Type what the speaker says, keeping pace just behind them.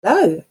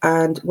Hello,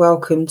 and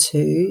welcome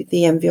to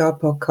the MVR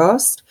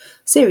podcast,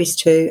 Series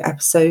 2,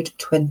 Episode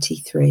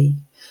 23.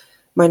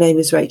 My name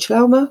is Rachel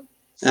Elmer.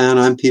 And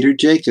I'm Peter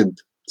Jacob,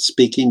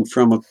 speaking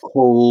from a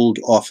cold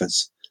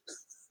office.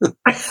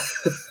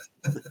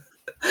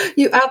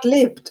 You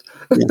ad-libbed.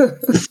 Yeah.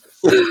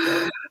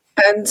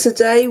 And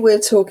today we're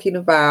talking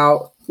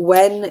about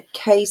when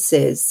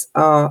cases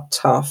are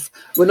tough.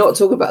 We're not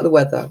talking about the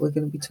weather. We're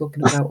going to be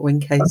talking about when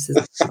cases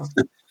are tough.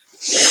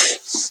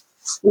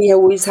 We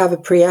always have a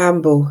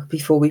preamble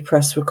before we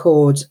press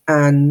record,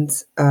 and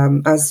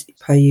as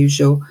per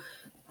usual,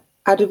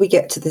 how did we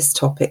get to this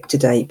topic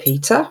today,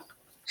 Peter?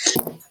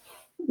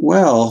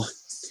 Well,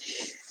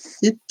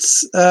 it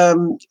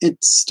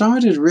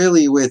started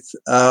really with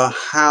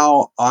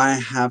how I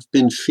have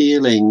been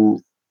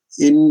feeling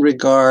in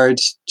regard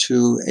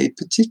to a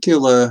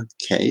particular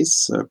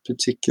case, a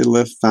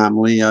particular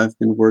family I've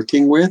been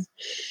working with,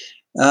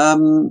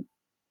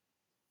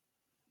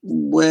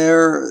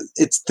 where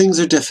things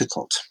are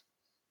difficult.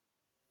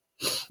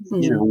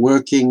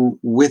 Working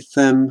with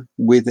them,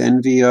 with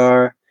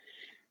NVR,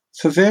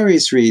 for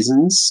various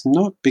reasons,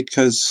 not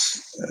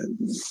because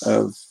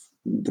of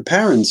the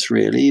parents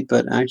really,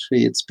 but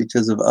actually it's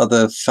because of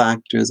other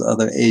factors,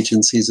 other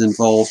agencies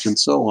involved and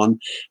so on.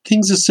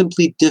 Things are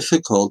simply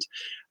difficult.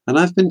 And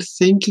I've been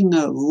thinking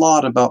a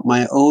lot about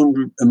my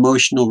own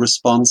emotional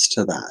response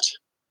to that.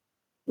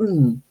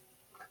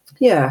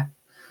 Yeah.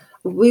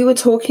 We were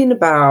talking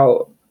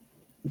about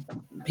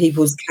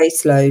people's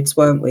caseloads,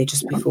 weren't we,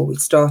 just before we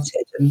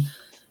started,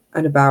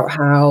 and about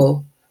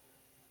how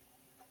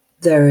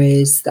there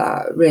is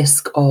that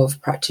risk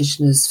of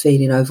practitioners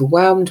feeling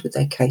overwhelmed with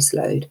their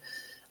caseload,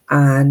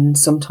 and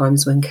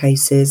sometimes when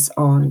cases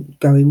aren't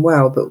going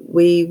well. But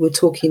we were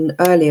talking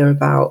earlier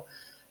about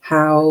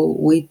how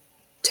we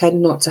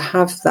tend not to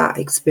have that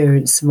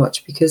experience so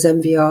much because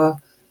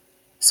MVR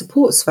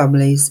supports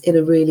families in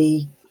a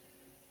really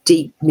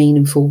deep,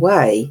 meaningful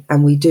way,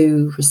 and we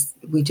do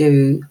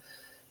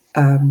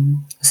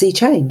see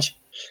change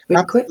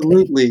really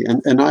Absolutely.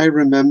 quickly. And I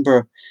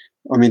remember,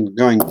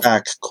 going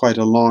back quite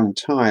a long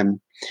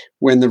time,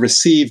 when the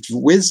received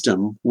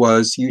wisdom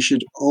was you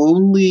should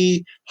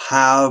only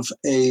have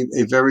a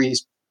very,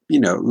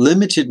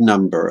 limited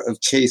number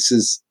of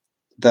cases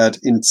that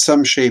in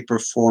some shape or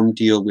form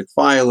deal with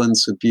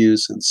violence,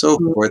 abuse, and so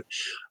forth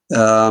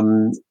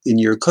in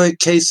your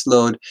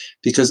caseload,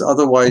 because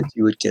otherwise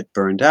you would get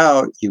burned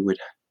out, you would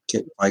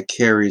get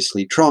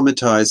vicariously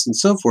traumatized, and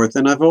so forth.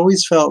 And I've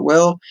always felt,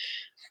 well,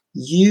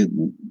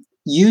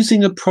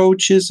 using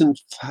approaches and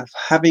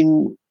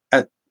having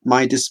at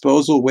my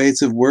disposal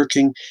ways of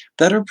working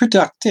that are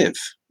productive,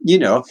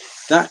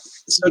 that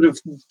sort of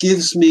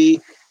gives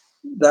me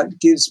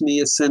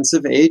a sense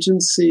of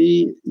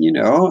agency.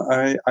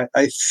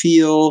 I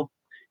feel,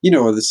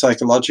 the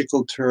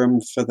psychological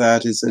term for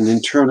that is an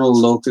internal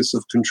locus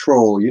of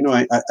control.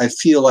 I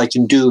feel I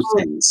can do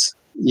things,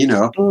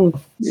 and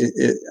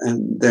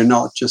they're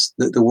not just,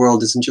 the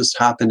world isn't just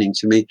happening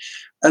to me.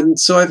 And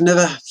so I've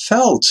never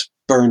felt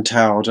burnt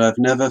out. I've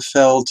never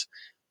felt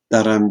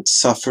that I'm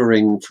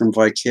suffering from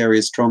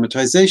vicarious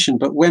traumatization.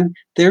 But when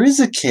there is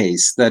a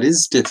case that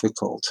is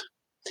difficult,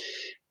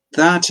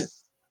 that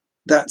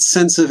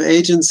sense of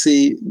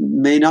agency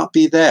may not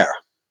be there.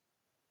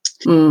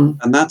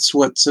 And that's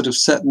what sort of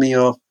set me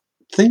off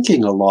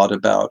thinking a lot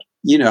about,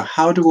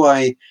 how do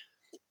I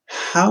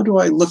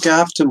look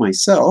after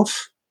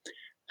myself?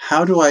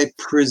 How do I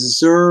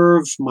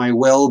preserve my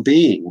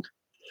well-being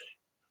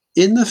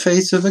in the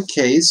face of a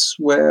case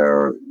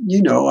where,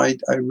 I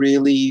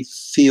really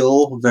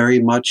feel very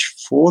much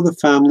for the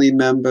family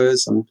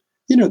members, and,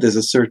 there's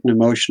a certain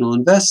emotional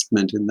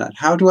investment in that.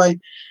 How do I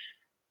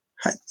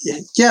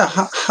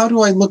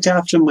look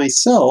after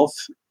myself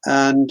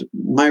and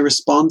my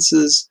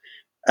responses,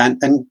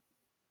 and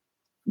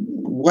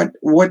what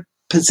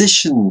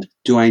position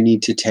do I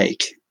need to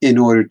take in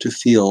order to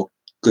feel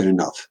good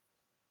enough?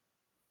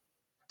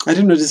 I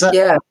don't know. Does that?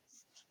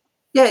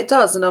 Yeah, it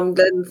does. And I'm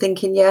then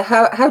thinking,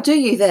 how do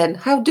you then?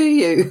 How do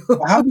you?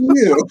 How do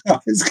you? I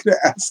was going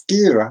to ask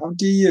you, how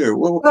do you?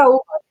 Well, my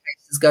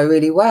cases go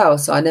really well,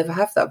 so I never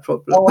have that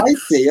problem. Oh, I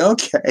see.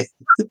 Okay.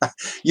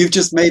 You've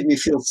just made me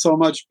feel so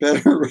much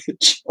better,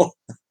 Rachel.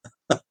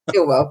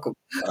 You're welcome.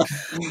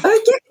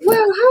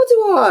 Well, how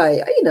do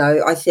I?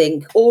 I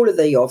think all of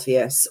the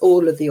obvious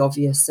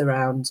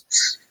around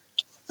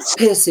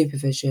peer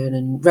supervision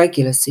and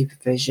regular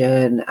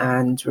supervision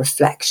and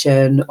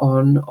reflection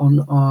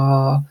on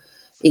our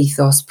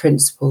ethos,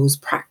 principles,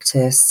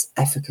 practice,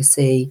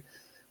 efficacy.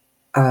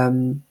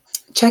 I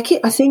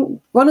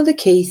think one of the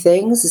key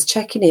things is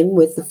checking in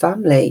with the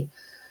family.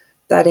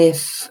 That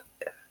if,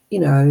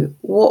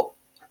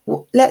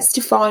 let's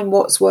define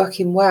what's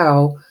working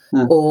well,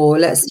 or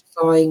let's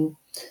define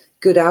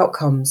good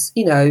outcomes.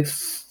 I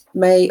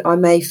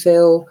may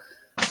feel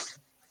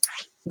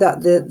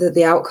that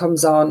the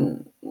outcomes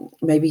aren't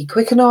maybe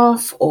quick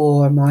enough,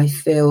 or I might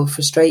feel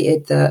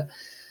frustrated that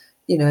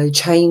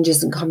change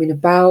isn't coming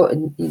about,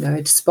 and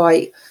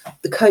despite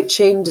the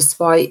coaching,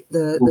 despite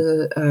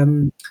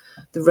the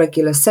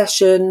regular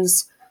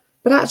sessions,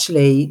 But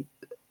actually,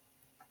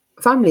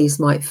 families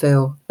might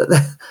feel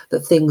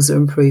that things are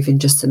improving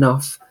just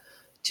enough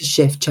to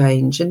shift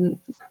change, and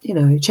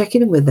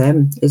checking in with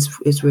them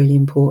is really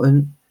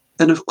important.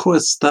 And of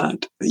course,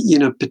 that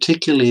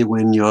particularly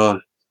when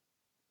your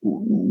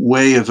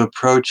way of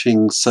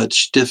approaching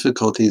such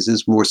difficulties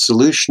is more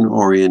solution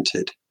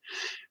oriented,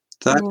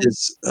 that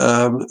is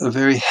a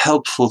very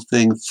helpful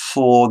thing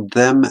for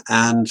them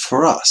and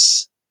for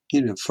us.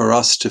 For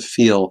us to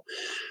feel,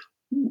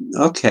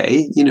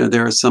 okay,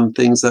 there are some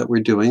things that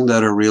we're doing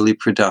that are really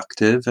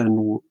productive,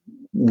 and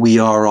we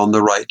are on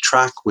the right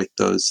track with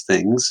those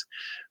things.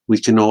 We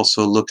can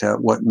also look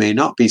at what may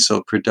not be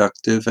so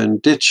productive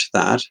and ditch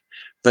that.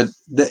 But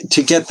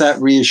to get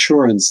that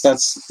reassurance,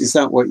 is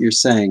that what you're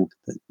saying?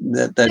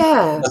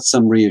 That's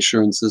some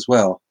reassurance as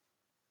well.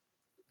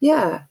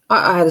 Yeah,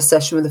 I had a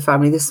session with the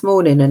family this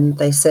morning, and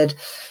they said,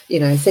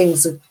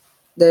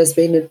 there's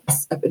been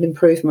an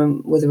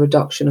improvement with a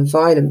reduction of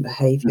violent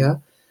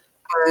behaviour,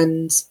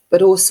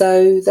 but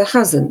also there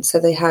hasn't. So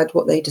they had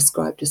what they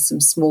described as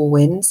some small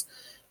wins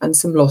and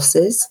some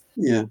losses.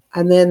 Yeah.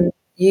 And then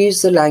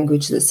used the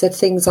language that said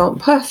things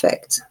aren't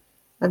perfect.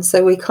 And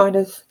so we kind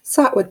of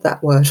sat with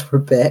that word for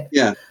a bit.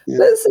 Yeah.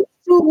 Let's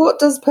explore what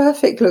does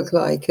perfect look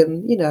like,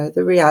 and,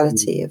 the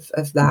reality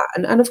of that.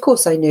 And of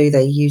course, I knew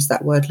they use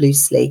that word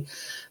loosely.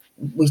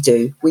 We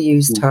do. We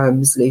use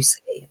terms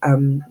loosely.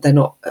 They're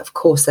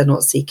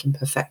not seeking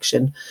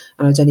perfection.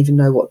 And I don't even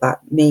know what that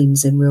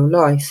means in real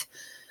life.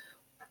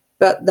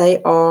 But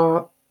they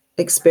are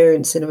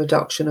experiencing a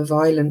reduction of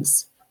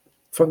violence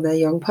from their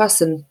young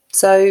person.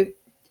 So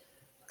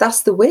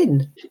that's the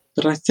win.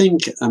 But I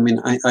think, I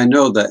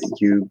know that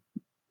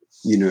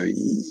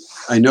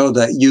I know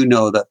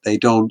that they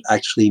don't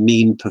actually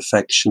mean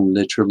perfection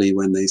literally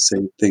when they say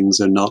things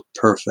are not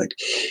perfect.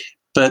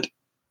 But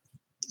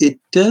it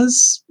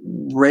does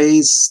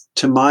raise,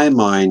 to my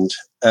mind,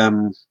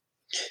 a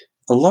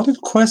lot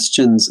of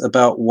questions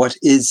about what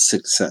is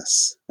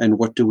success and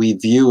what do we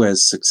view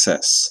as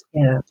success.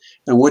 Yeah.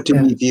 And what do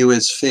we view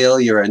as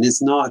failure? And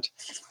is not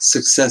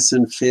success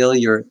and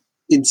failure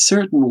in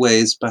certain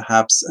ways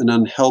perhaps an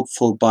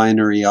unhelpful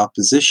binary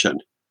opposition,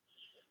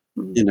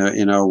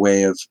 in our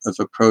way of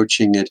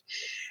approaching it?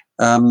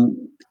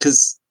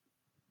 Because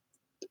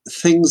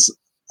things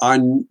are,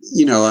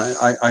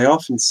 I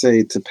often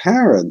say to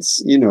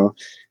parents,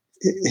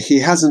 he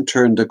hasn't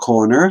turned a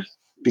corner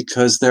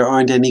because there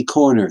aren't any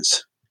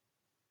corners.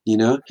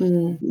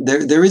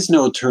 There is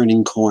no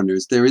turning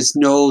corners. There is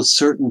no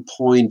certain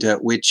point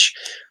at which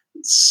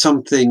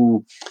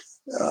something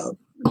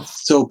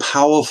so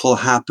powerful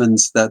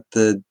happens that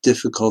the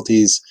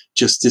difficulties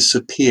just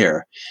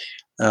disappear.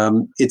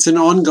 It's an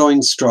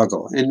ongoing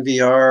struggle.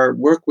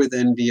 Work with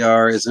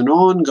NVR is an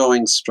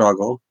ongoing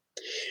struggle.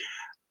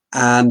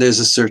 And there's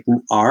a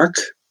certain arc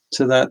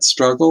to that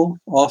struggle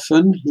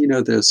often.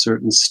 There's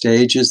certain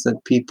stages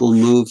that people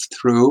move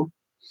through.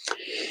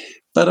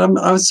 But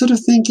I was sort of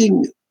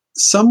thinking,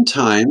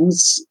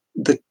 sometimes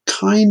the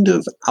kind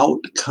of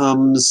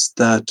outcomes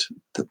that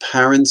the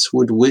parents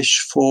would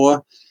wish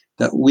for,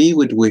 that we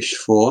would wish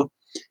for,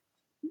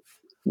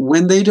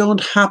 when they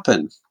don't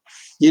happen,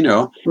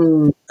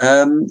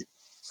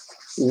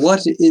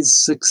 what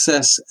is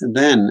success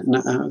then? And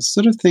I was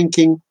sort of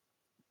thinking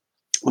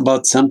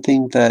about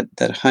something that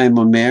Chaim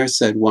Omer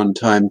said one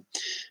time,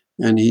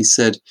 and he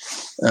said,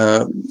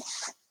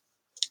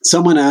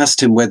 someone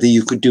asked him whether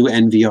you could do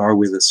NVR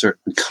with a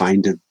certain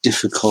kind of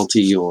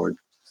difficulty or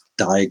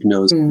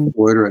diagnosed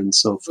disorder and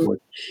so forth.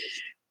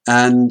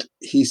 And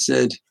he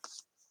said,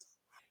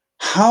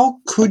 how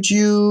could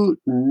you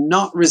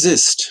not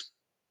resist?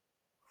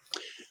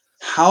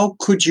 How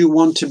could you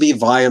want to be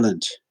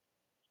violent?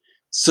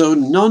 So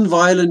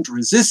nonviolent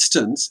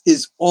resistance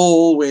is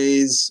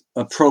always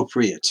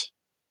appropriate.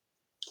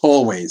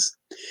 Always.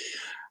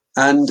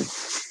 And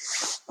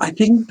I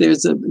think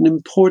there's an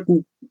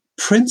important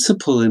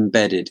principle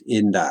embedded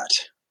in that.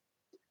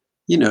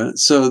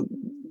 So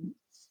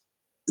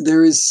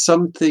there is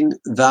something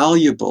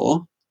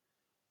valuable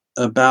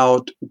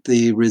about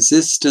the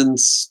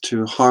resistance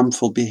to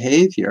harmful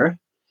behavior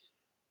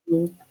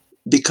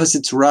because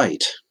it's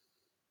right.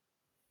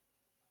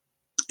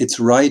 It's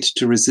right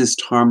to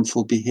resist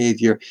harmful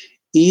behavior,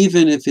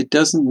 even if it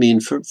doesn't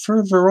mean, for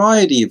a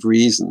variety of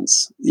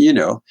reasons.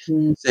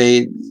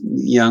 Say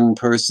young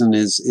person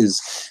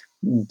is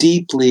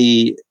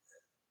deeply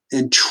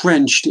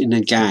entrenched in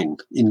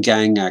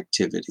gang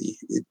activity.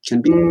 It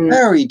can be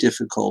very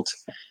difficult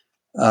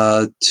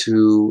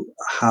to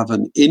have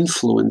an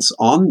influence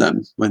on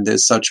them when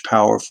there's such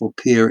powerful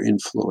peer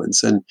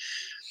influence. And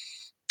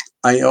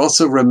I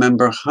also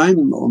remember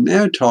Chaim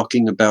Omer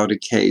talking about a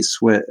case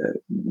where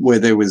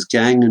there was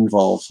gang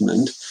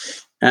involvement,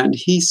 and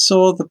he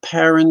saw the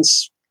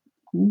parents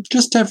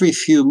just every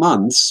few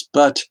months,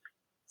 but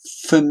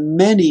for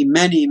many,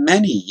 many,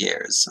 many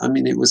years.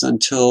 It was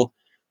until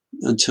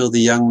the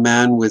young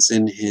man was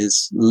in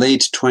his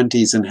late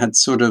 20s and had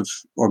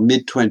or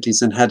mid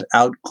 20s and had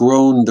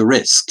outgrown the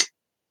risk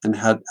and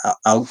had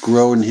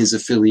outgrown his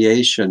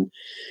affiliation.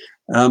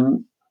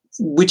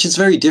 which is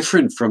very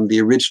different from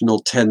the original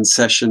 10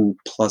 session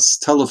plus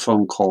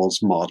telephone calls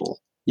model,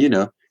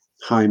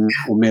 Chaim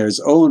Omer's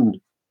own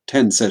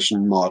 10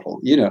 session model,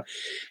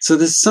 So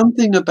there's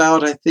something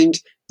about, I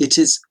think it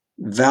is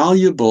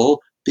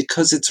valuable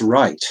because it's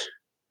right.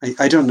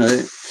 I don't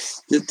know.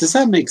 Does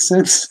that make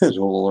sense at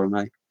all? Or am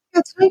I?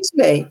 Yeah,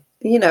 totally.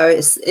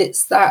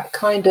 It's that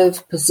kind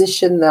of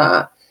position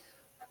that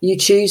you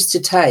choose to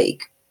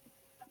take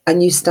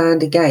and you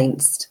stand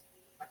against,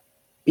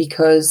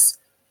 because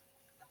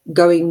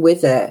going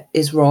with it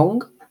is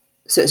wrong.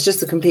 So it's just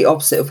the complete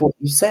opposite of what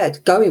you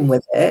said. Going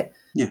with it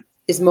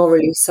is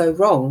morally so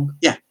wrong.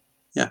 Yeah.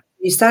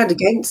 You stand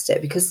against it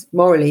because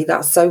morally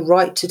that's so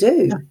right to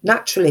do. Yeah.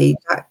 Naturally,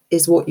 that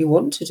is what you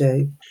want to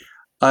do.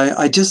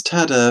 I just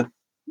had a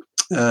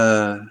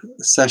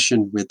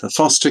session with a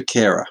foster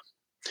carer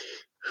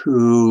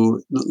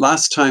who,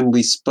 last time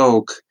we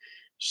spoke,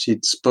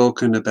 she'd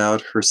spoken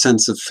about her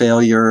sense of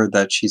failure,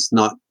 that she's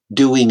not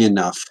doing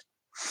enough.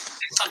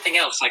 Something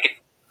else like it.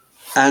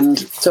 And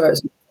sorry,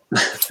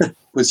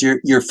 was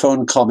your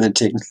phone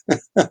commenting?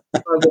 I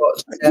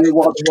watched. You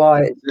watched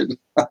why?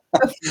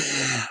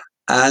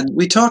 And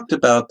we talked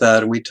about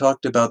that, and we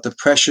talked about the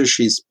pressure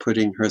she's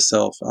putting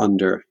herself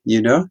under,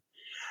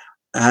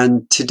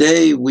 And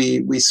today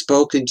we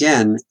spoke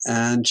again,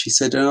 and she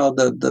said, "Oh,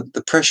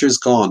 the pressure's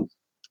gone,"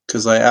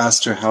 because I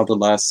asked her how the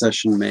last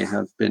session may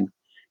have been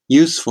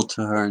useful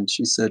to her, and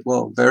she said,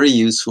 "Well, very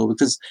useful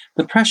because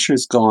the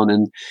pressure's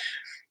gone."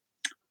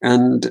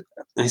 And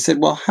I said,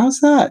 "Well, how's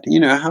that?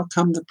 How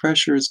come the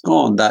pressure is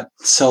gone? That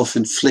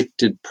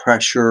self-inflicted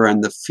pressure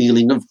and the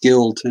feeling of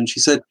guilt?" And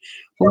she said,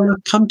 "Well,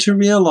 I've come to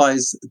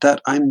realize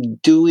that I'm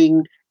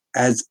doing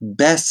as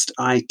best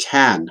I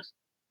can."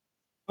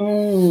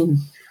 Mm.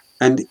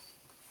 And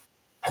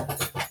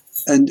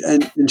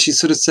she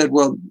sort of said,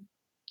 "Well,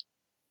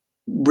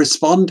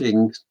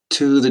 responding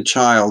to the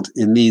child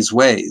in these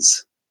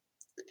ways,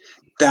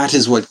 that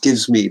is what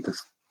gives me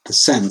the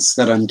sense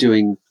that I'm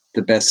doing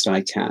the best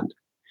I can."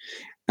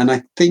 And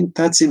I think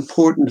that's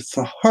important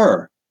for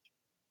her,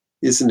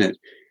 isn't it?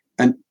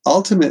 And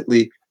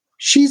ultimately,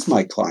 she's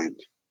my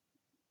client,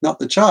 not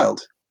the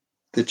child.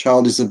 The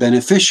child is a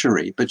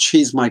beneficiary, but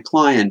she's my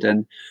client.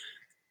 And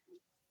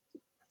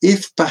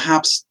if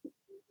perhaps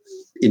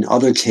in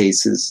other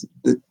cases,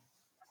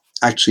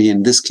 actually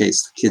in this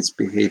case, the kids'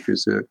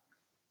 behaviors are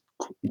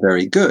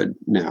very good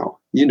now,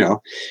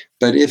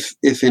 but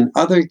if in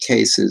other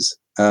cases,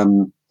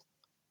 the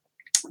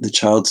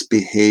child's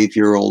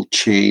behavioral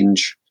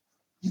change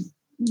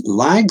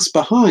lags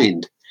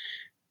behind,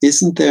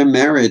 isn't there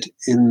merit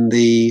in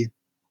the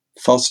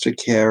foster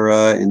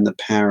carer, in the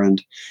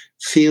parent,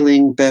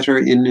 feeling better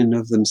in and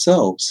of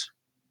themselves?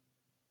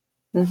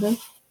 Mm-hmm.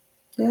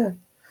 Yeah.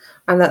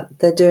 And that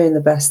they're doing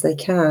the best they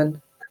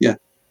can. Yeah.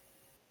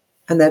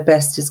 And their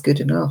best is good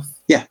enough.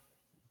 Yeah.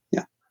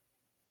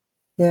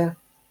 Yeah.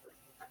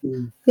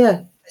 Mm.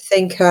 Yeah. I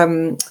think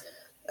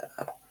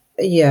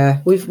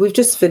we've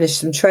just finished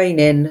some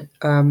training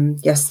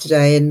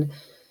yesterday, and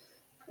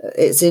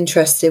it's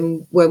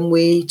interesting when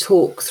we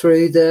talk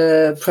through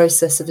the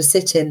process of a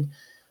sit-in,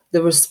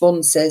 the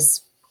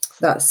responses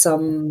that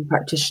some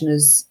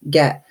practitioners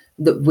get,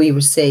 that we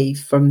receive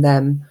from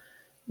them,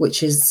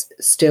 which is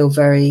still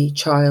very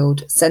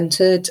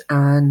child-centered,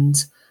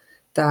 and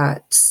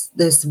that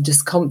there's some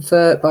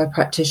discomfort by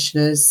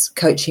practitioners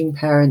coaching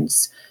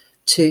parents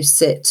to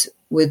sit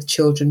with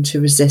children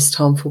to resist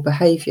harmful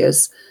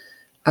behaviours,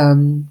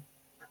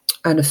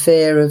 and a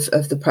fear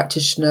of the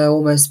practitioner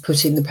almost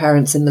putting the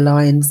parents in the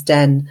lion's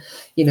den,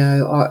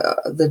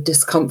 the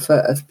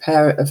discomfort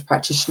of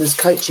practitioners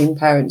coaching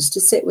parents to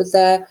sit with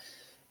their,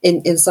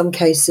 in some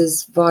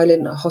cases,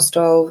 violent,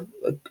 hostile,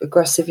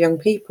 aggressive young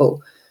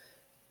people.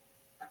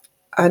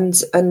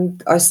 And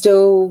I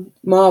still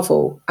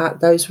marvel at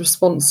those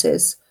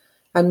responses,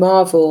 and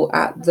marvel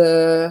at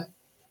the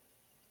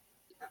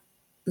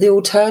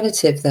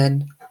alternative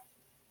then.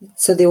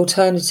 So the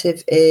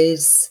alternative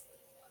is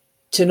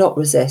to not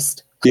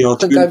resist.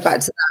 And going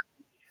back to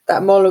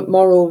that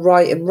moral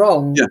right and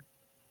wrong,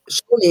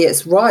 surely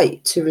it's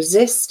right to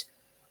resist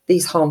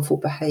these harmful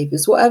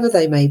behaviours, whatever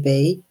they may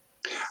be.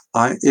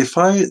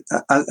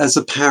 As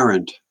a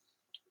parent,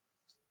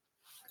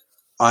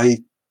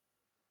 I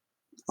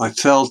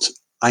felt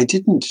I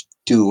didn't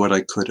do what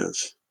I could have,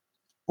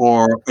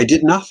 or I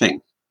did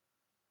nothing.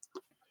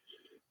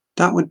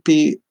 That would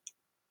be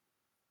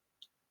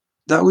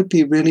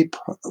really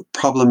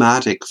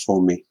problematic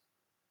for me.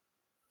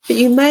 But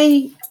you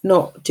may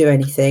not do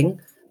anything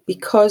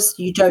because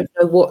you don't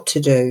know what to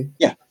do.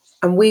 Yeah.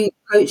 And we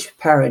coach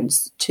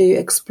parents to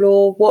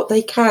explore what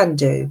they can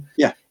do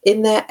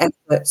in their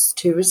efforts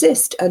to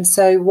resist. And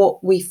so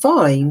what we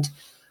find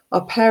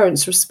are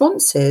parents'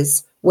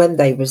 responses when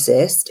they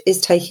resist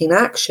is taking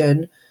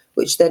action,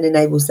 which then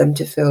enables them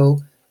to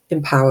feel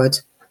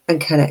empowered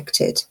and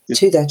connected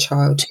to their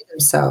child, to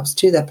themselves,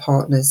 to their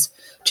partners,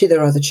 to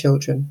their other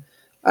children.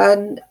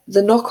 And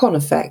the knock-on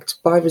effect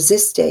by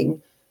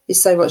resisting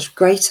is so much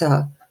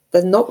greater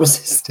than not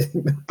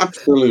resisting.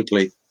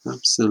 Absolutely.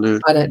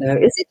 I don't know.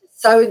 Is it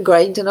so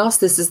ingrained in us.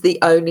 This is the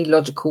only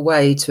logical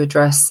way to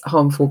address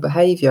harmful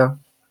behaviour.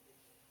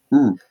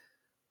 Mm.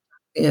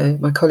 You know,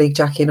 my colleague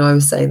Jackie and I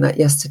was saying that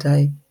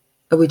yesterday.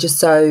 And we're just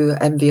so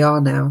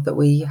MVR now that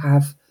we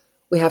have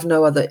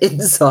no other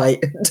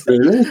insight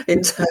Really?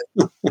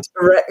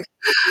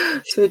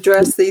 to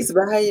address these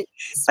behaviours.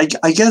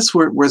 I guess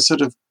we're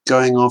sort of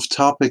going off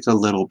topic a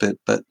little bit,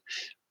 but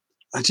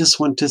I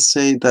just want to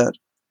say that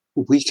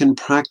we can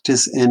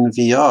practice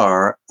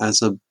NVR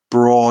as a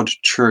broad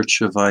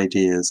church of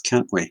ideas,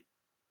 can't we?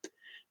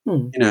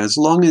 You know, as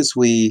long as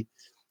we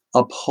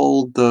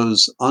uphold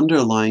those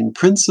underlying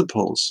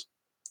principles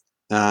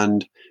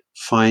and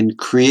find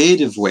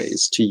creative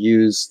ways to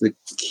use the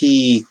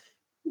key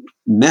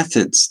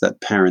methods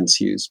that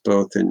parents use,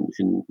 both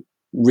in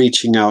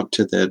reaching out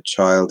to their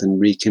child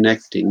and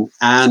reconnecting,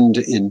 and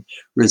in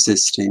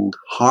resisting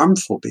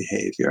harmful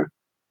behavior,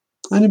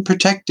 and in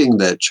protecting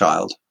their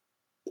child.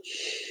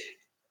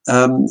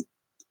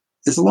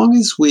 As long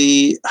as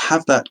we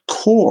have that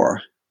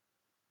core,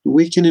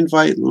 we can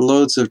invite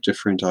loads of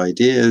different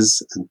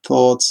ideas and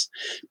thoughts,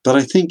 but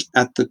I think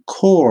at the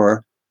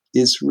core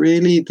is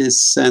really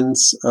this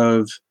sense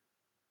of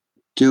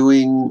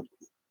doing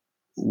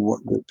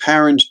what the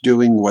parent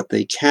doing what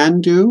they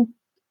can do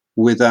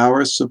with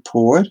our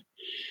support.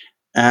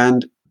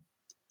 And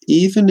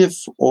even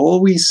if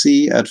all we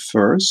see at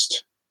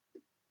first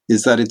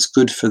is that it's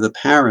good for the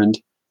parent,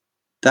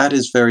 that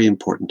is very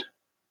important.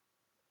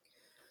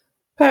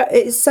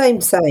 It's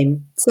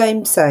same.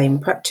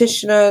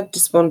 Practitioner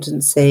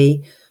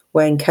despondency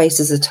when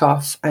cases are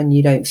tough and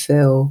you don't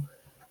feel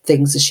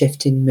things are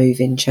shifting,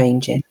 moving,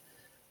 changing.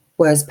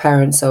 Whereas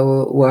parents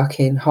are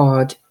working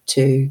hard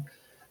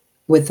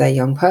with their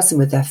young person,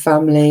 with their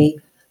family,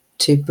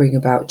 to bring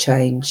about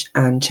change,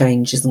 and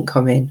change isn't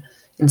coming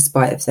in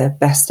spite of their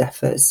best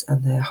efforts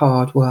and their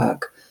hard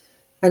work.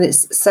 And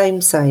it's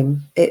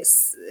same.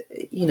 It's,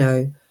 you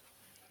know,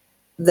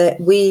 that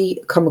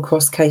we come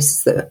across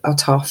cases that are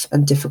tough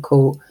and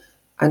difficult,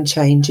 and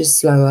change is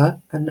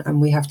slower, and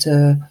we have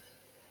to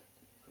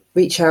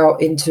reach out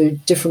into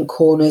different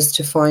corners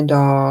to find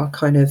our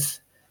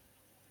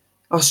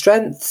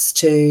strengths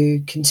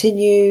to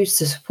continue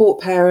to support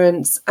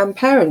parents, and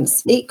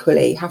parents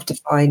equally have to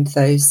find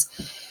those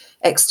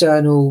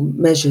external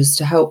measures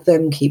to help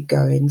them keep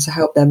going, to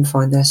help them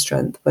find their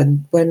strength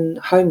when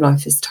home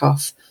life is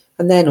tough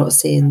and they're not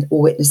seeing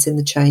or witnessing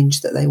the change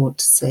that they want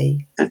to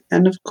see.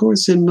 And of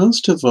course, in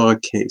most of our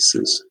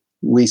cases,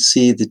 we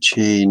see the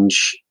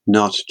change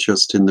not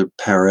just in the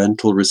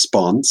parental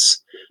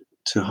response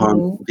to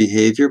harmful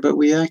behavior, but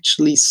we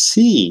actually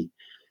see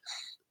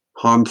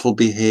harmful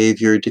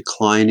behavior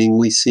declining.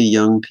 We see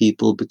young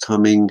people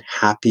becoming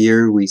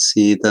happier. We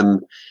see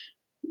them,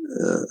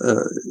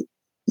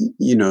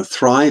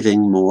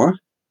 thriving more,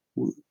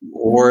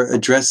 or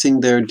addressing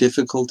their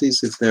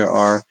difficulties. If there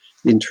are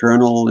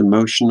internal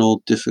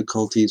emotional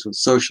difficulties or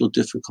social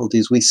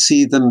difficulties, we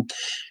see them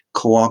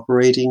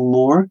cooperating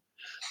more.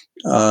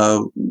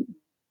 So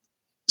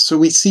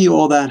we see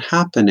all that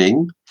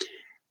happening,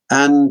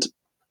 and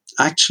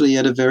actually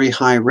at a very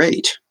high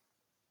rate.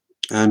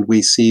 And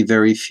we see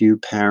very few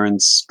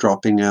parents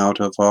dropping out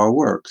of our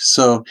work.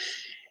 So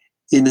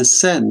in a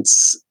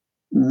sense,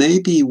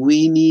 maybe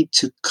we need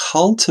to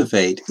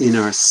cultivate in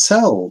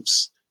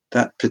ourselves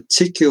that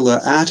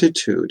particular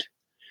attitude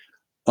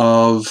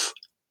of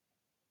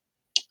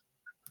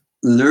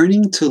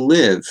learning to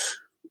live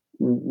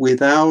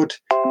without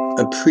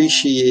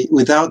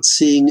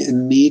seeing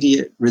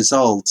immediate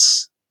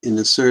results in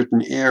a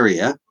certain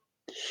area,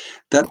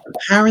 that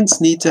parents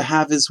need to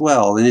have as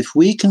well. And if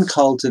we can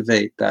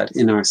cultivate that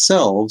in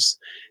ourselves,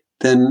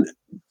 then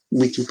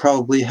we can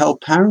probably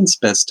help parents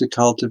best to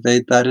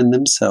cultivate that in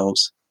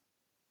themselves.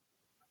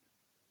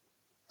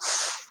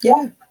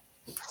 Yeah.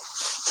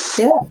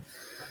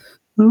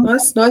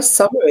 Nice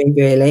summary,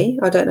 really.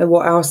 I don't know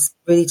what else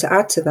really to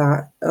add to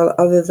that,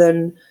 other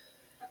than,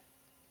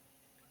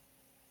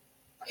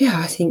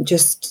 I think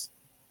just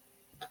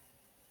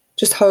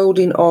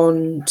holding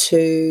on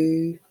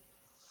to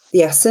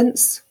the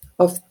essence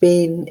of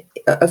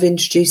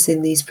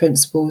introducing these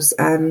principles,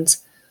 and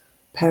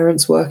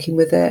parents working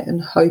with it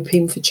and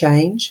hoping for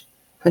change,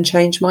 and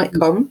change might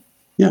come.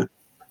 Yeah.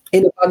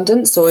 In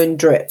abundance or in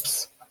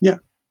drips. Yeah.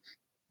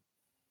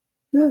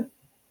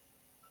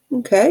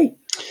 Okay.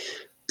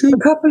 Good. A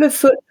couple of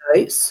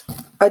footnotes.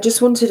 I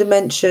just wanted to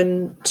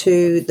mention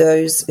to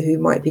those who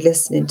might be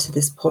listening to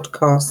this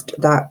podcast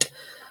that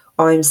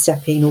I'm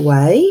stepping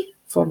away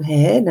from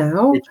here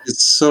now. Which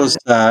is so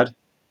sad.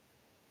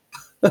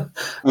 No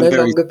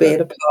longer being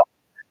a part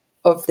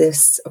of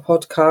this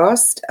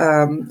podcast.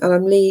 And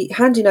I'm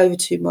handing over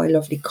to my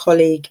lovely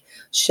colleague,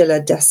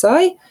 Sheila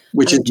Desai.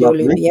 Which is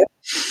lovely.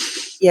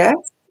 Yes,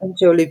 and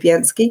Jill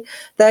Lubienski.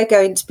 They're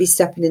going to be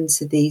stepping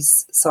into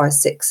these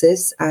size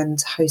 6s and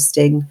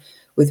hosting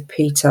with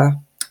Peter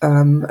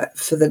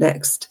for the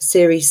next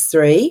Series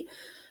 3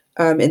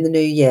 in the new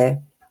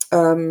year.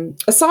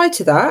 Aside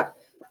to that,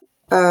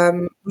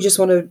 we just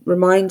want to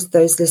remind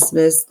those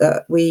listeners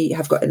that we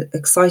have got an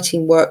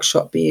exciting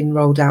workshop being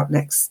rolled out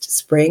next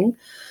spring,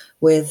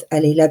 with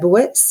Ellie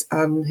Lebowitz,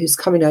 who's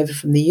coming over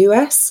from the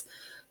US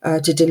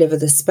to deliver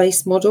the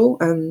space model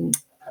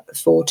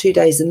for 2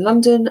 days in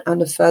London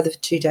and a further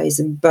 2 days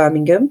in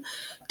Birmingham.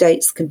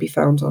 Dates can be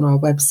found on our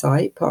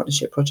website,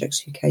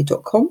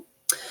 partnershipprojectsuk.com.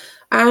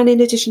 And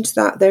in addition to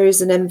that, there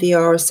is an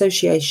MVR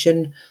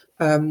Association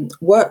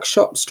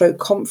workshop /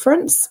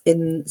 conference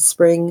in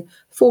spring,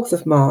 4th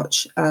of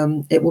March.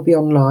 It will be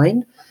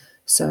online.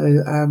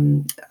 So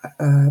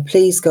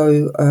please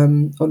go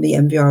on the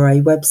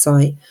MVRA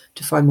website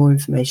to find more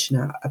information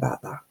out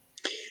about that.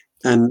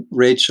 And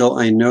Rachel,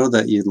 I know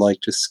that you'd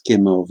like to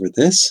skim over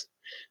this,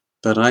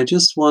 but I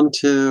just want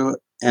to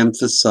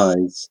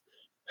emphasize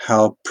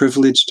how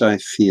privileged I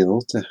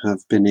feel to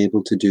have been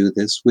able to do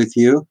this with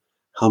you,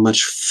 how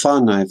much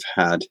fun I've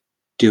had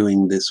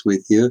doing this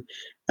with you,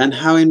 and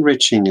how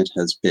enriching it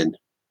has been.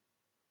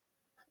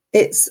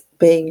 It's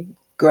been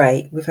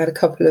great. We've had a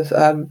couple of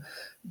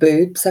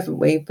boobs, haven't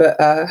we? But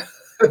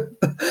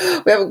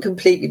we haven't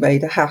completely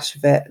made a hash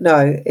of it.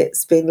 No,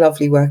 it's been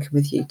lovely working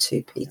with you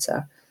too,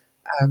 Peter.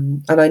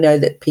 And I know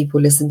that people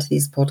listen to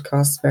these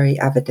podcasts very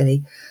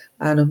avidly,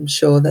 and I'm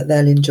sure that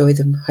they'll enjoy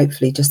them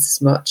hopefully just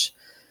as much.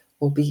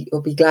 Or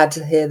be glad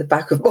to hear the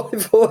back of my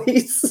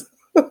voice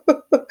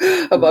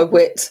and my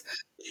wit.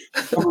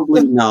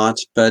 Probably not,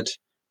 but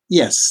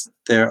yes,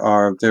 there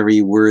are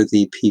very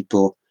worthy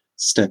people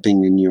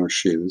stepping in your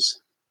shoes.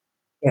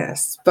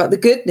 Yes, but the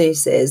good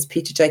news is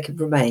Peter Jacob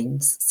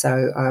remains,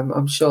 so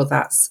I'm sure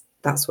that's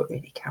what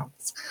really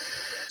counts.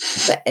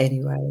 But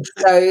anyway,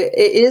 so it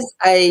is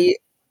a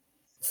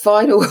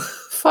final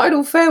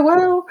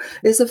farewell.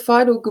 It's a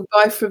final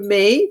goodbye from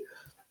me,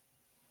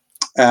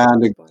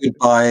 and a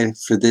goodbye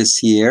for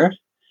this year.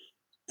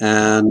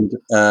 And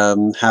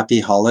happy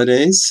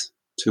holidays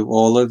to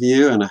all of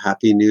you, and a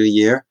happy new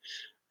year.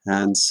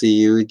 And see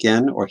you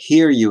again, or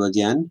hear you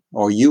again,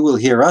 or you will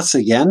hear us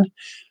again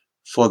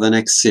for the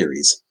next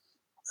series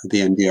of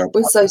the MVR.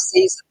 We're so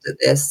seasoned at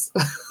this.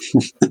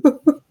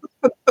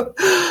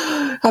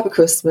 Happy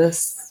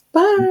Christmas.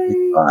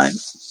 Bye. Bye.